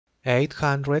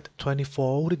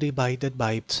824 divided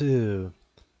by 2.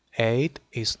 8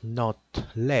 is not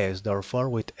less, therefore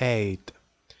with 8.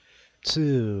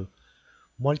 2.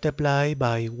 Multiply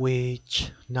by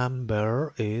which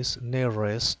number is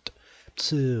nearest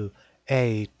to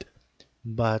 8,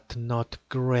 but not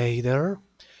greater.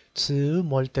 2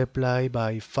 multiplied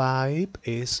by 5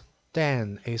 is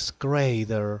 10, is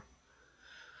greater.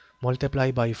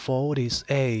 Multiply by 4 is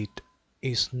 8,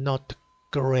 is not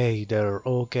greater.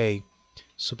 Okay,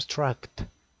 subtract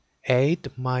 8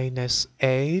 minus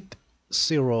 8,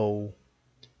 0.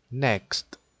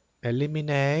 Next,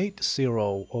 eliminate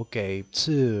 0. Okay,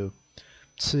 2.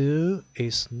 2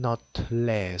 is not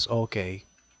less. Okay,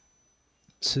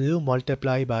 2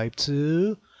 multiplied by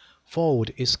 2, 4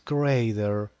 is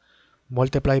greater.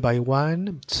 Multiply by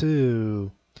 1,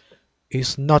 2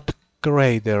 is not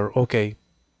greater. Okay,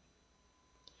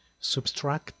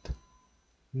 subtract.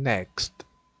 Next,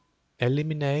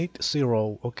 eliminate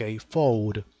 0. Okay,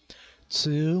 4.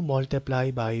 2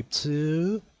 multiplied by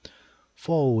 2,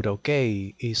 4.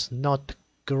 Okay, is not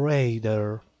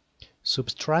greater.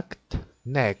 Subtract.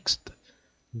 Next,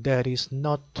 there is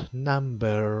not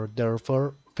number,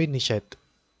 therefore finish it.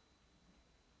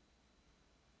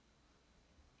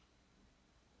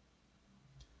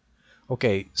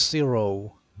 Okay,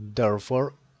 0.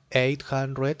 Therefore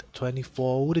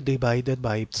 824 divided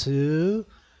by 2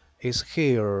 is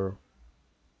here.